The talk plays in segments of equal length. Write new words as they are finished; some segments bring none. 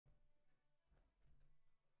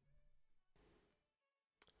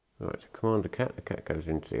Right, to command the cat goes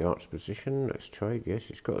into the arch position. Let's trade.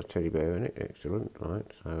 Yes, it's got a teddy bear in it. Excellent. Right,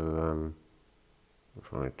 so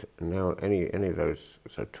right now any of those.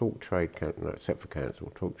 So talk, trade, no, except for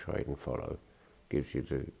cancel. Talk, trade, and follow gives you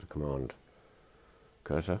the command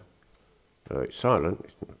cursor. So it's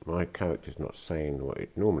silent. My character's not saying what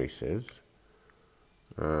it normally says.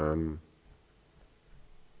 Right,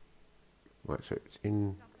 so it's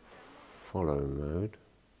in follow mode.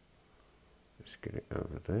 Let's get it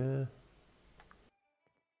over there.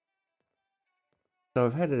 So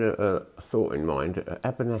I've had a thought in mind. At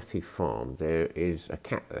Abernathy Farm, there is a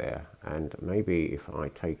cat there, and maybe if I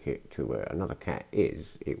take it to where another cat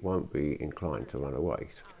is, it won't be inclined to run away.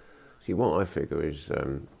 See, what I figure is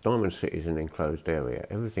Diamond City is an enclosed area.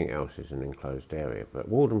 Everything else is an enclosed area, but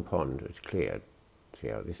Walden Pond is cleared. See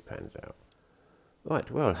how this pans out.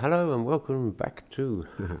 Right, well, hello and welcome back to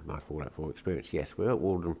my Fallout 4 experience. Yes, we're at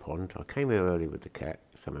Walden Pond. I came here early with the cat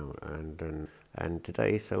somehow, and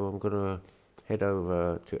today, so I'm going to head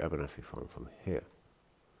over to Abernathy Farm from here.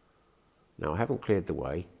 Now, I haven't cleared the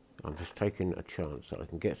way. I'm just taking a chance that I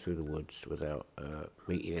can get through the woods without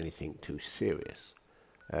meeting anything too serious.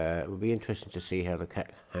 It would be interesting to see how the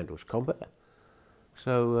cat handles combat.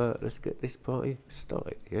 So let's get this party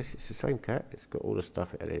started. Yes, it's the same cat. It's got all the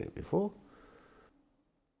stuff it had in it before.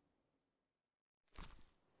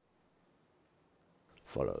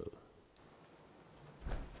 Follow.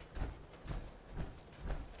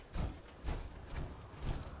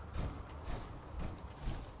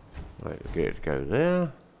 Right, we'll get it to go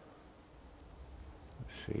there.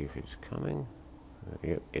 Let's see if it's coming.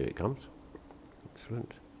 Yep, here it comes.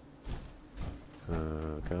 Excellent.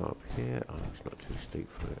 Go up here. Oh, it's not too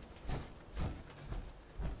steep for it.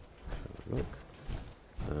 Let's have a look.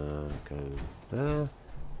 Go there.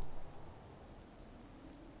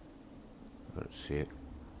 I don't see it.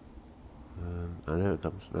 Oh, there it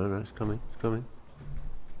comes. No, it's coming. It's coming.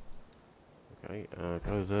 Okay,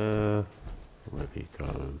 go there. Maybe go.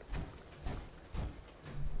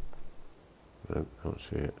 No, can't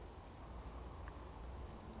see it.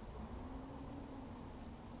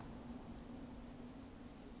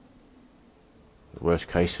 Worst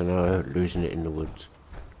case scenario, losing it in the woods.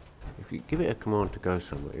 If you give it a command to go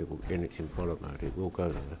somewhere, it will, and it's in follow mode, it will go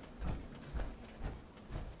there.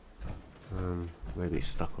 Maybe it's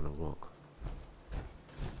stuck on a rock.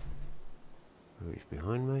 Maybe it's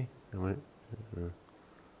behind me.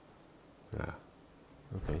 Yeah.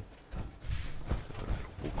 Okay. So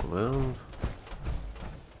let's walk around.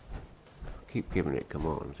 Keep giving it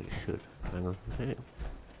commands. It should. Hang on. Is it?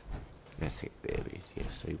 That's it. There it is.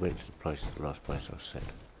 Yes. So he went to the last place I said.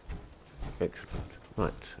 Excellent.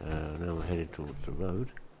 Right. Now we're headed towards the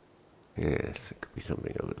road. Yes. There could be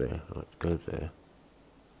something over there. Let's go there.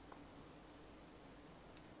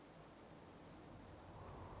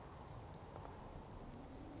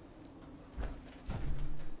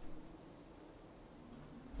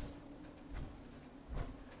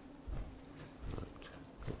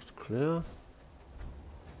 Clear.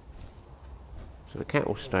 So the cat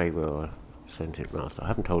will stay where I sent it last. I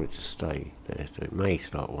haven't told it to stay there, so it may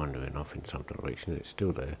start wandering off in some direction. It's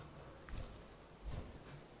still there.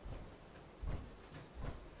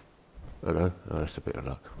 Oh no, that's a bit of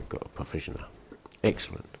luck. We've got a provisioner.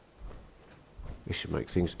 Excellent. This should make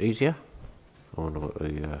things easier. I wonder what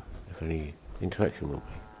the if any interaction will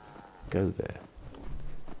be. Go there.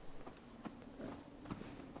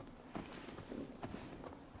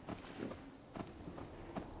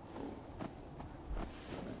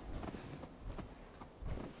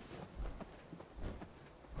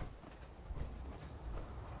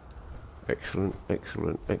 Excellent,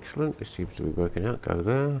 excellent, excellent. This seems to be working out. Go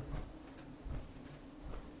there.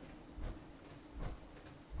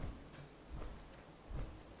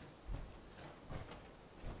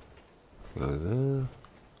 Go there.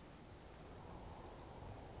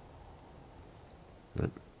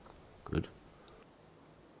 Yep. Good.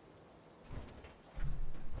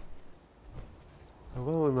 Well,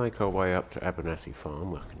 while we make our way up to Abernathy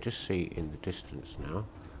Farm, I can just see in the distance now,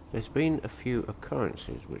 there's been a few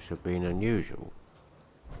occurrences which have been unusual.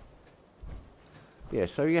 Yeah,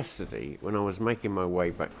 so yesterday, when I was making my way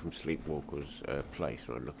back from Sleepwalker's place,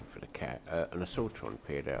 when I was looking for the cat, an assaultron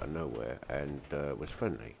appeared out of nowhere and was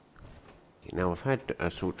friendly. Now, I've had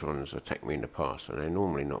assaultrons attack me in the past, and they're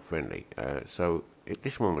normally not friendly.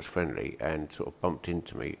 This one was friendly and sort of bumped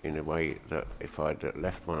into me in a way that if I'd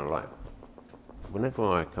left one alone. Whenever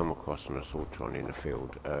I come across an assaultron in the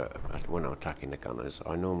field, when I'm attacking the gunners,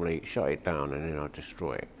 I normally shut it down and then I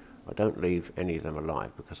destroy it. I don't leave any of them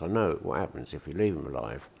alive because I know what happens if you leave them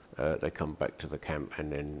alive. They come back to the camp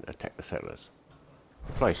and then attack the settlers.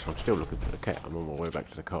 place. I'm still looking for the cat. I'm on my way back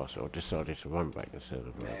to the castle. I decided to run back instead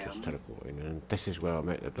of just teleporting, and this is where I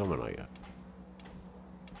met the Dominator.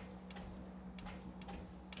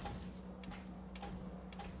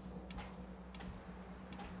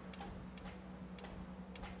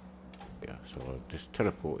 Yeah, so I just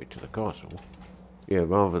teleported to the castle. Yeah,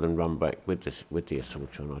 rather than run back with the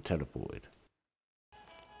assault on, I teleported.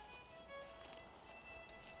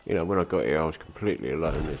 You know, when I got here, I was completely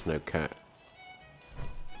alone. There's no cat.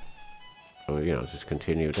 So, you know, I just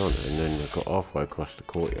continued on, and then I got halfway across the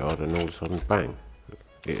courtyard, and all of a sudden, bang,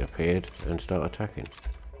 it appeared and started attacking.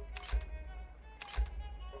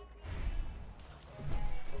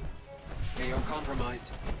 They are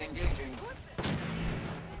compromised. Engaging.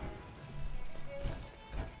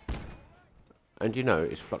 And you know,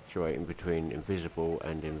 it's fluctuating between invisible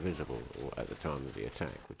and invisible at the time of the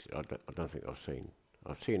attack, which I don't think I've seen.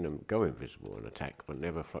 I've seen them go invisible and attack, but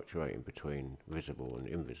never fluctuating between visible and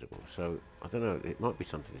invisible. So, I don't know, it might be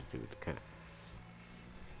something to do with the cat.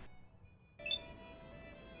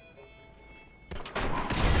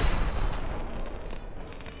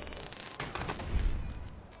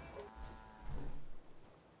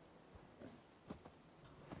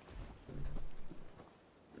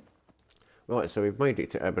 Right, so we've made it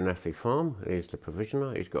to Abernathy Farm. Here's the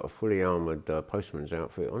provisioner. He's got a fully armoured postman's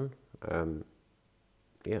outfit on.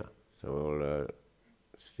 Yeah, so I'll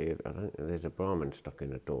steer. I don't. There's a Brahmin stuck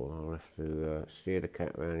in the door. I'll have to steer the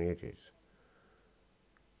cat around the edges.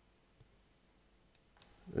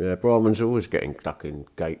 Yeah, Brahmins are always getting stuck in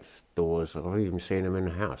gates, doors. I've even seen them in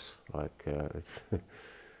the house. Like,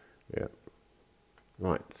 yeah.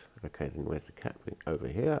 Right. Okay, then where's the cat? Over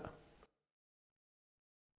here.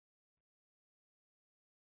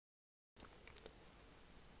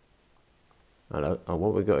 Hello. Oh,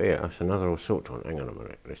 what we got here? That's another assault on. Hang on a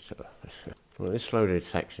minute. Let's slow this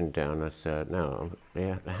section down. That's now.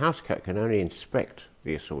 Yeah, the house cat can only inspect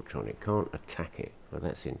the assault on. It can't attack it. Well,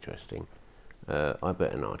 that's interesting. I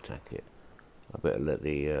better not attack it. I better let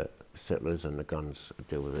the settlers and the guns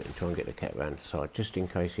deal with it and try and get the cat round the side, just in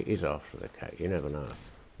case it is after the cat. You never know.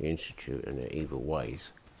 The Institute and their evil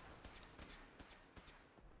ways.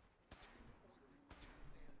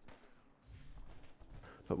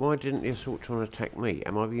 But why didn't the assault try and attack me?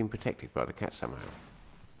 Am I being protected by the cat somehow?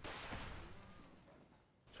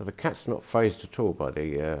 So the cat's not phased at all by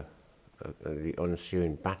the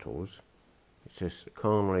ensuing battles. It's just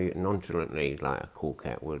calmly, nonchalantly, like a cool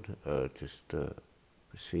cat would,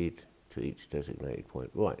 proceed to each designated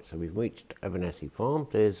point. Right, so we've reached Abernathy Farm.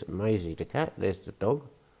 There's Maisie the cat. There's the dog.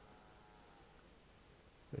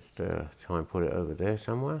 Let's try and put it over there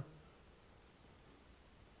somewhere.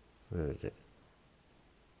 Where is it?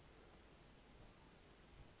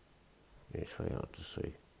 It's very hard to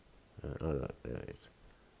see. Oh, look, there it is.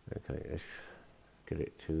 Okay, let's get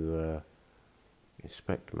it to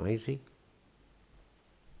inspect Maisie.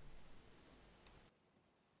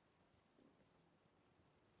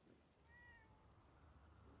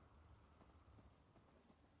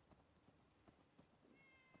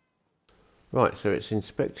 Right, so it's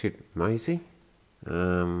inspected Maisie.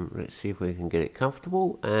 Let's see if we can get it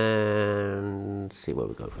comfortable and see where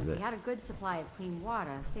we go from there. If we had a good supply of clean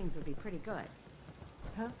water, things would be pretty good.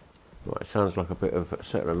 Huh? Right, it sounds like a bit of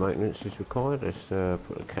settler maintenance is required. Let's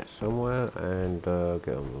put the cat somewhere and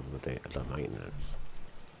get on with the maintenance.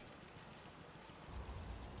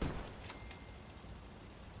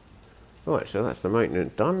 Right, so that's the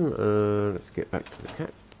maintenance done. Let's get back to the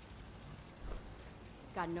cat.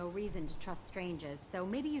 Got no reason to trust strangers, so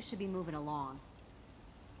maybe you should be moving along.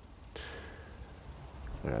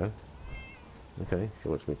 Yeah. Okay, she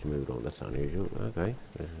wants me to move on. That's unusual. Okay,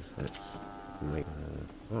 let's make.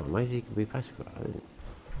 Oh, Maisie can be pacified.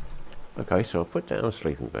 Okay, so I put down a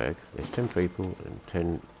sleeping bag. There's 10 people and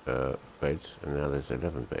 10 beds, and now there's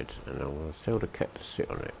 11 beds, and I'll tell the cat to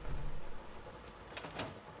sit on it.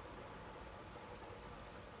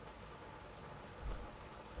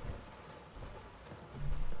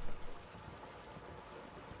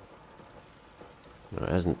 No, it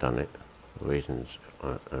hasn't done it. For reasons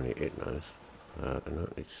only it knows. No,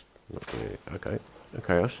 it's not really. Okay.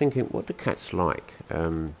 Okay, I was thinking what the cats like.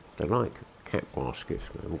 They like cat baskets.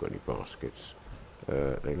 We haven't got any baskets.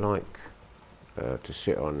 They like to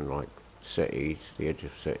sit on like settees, the edge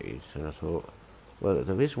of settees, and I thought, well,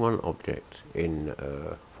 there is one object in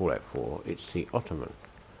Fallout 4. It's the ottoman,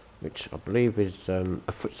 which I believe is a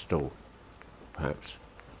footstool, perhaps.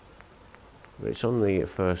 But it's on the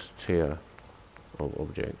first tier of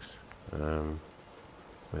objects.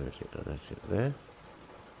 Where is it? Oh, that's it there.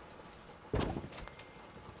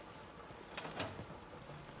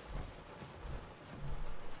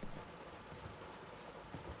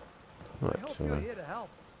 Right, I hope so you're here to help.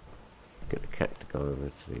 get the cat to go over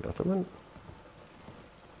to the ottoman.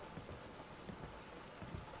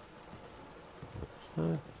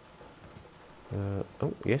 So,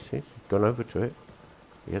 oh yes, he's gone over to it.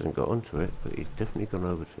 He hasn't got onto it, but he's definitely gone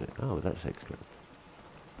over to it. Oh, that's excellent.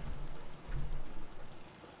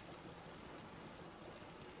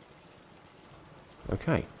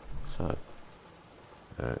 Okay, so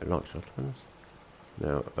it likes ottomans.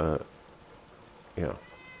 Now, yeah,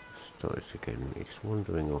 start this again. It's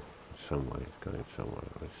wandering off somewhere. It's going somewhere.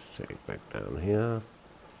 Let's set it back down here.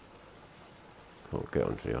 Can't get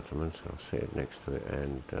onto the ottoman, so I'll set it next to it.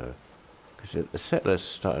 And because the settlers are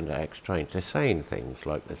starting to act strange. They're saying things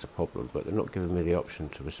like there's a problem, but they're not giving me the option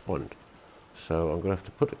to respond. So I'm going to have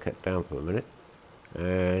to put the cat down for a minute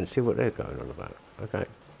and see what they're going on about. Okay.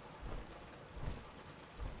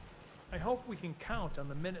 I hope we can count on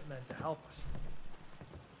the Minutemen to help us.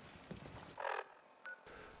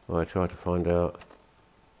 I try to find out,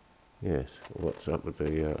 yes, what's up with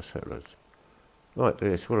the settlers. Right,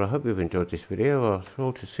 yes, well I hope you've enjoyed this video. I'll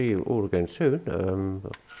try to see you all again soon.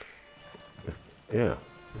 Yeah,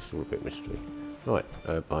 it's all a bit mystery. Right,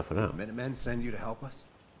 bye for now. Minutemen send you to help us?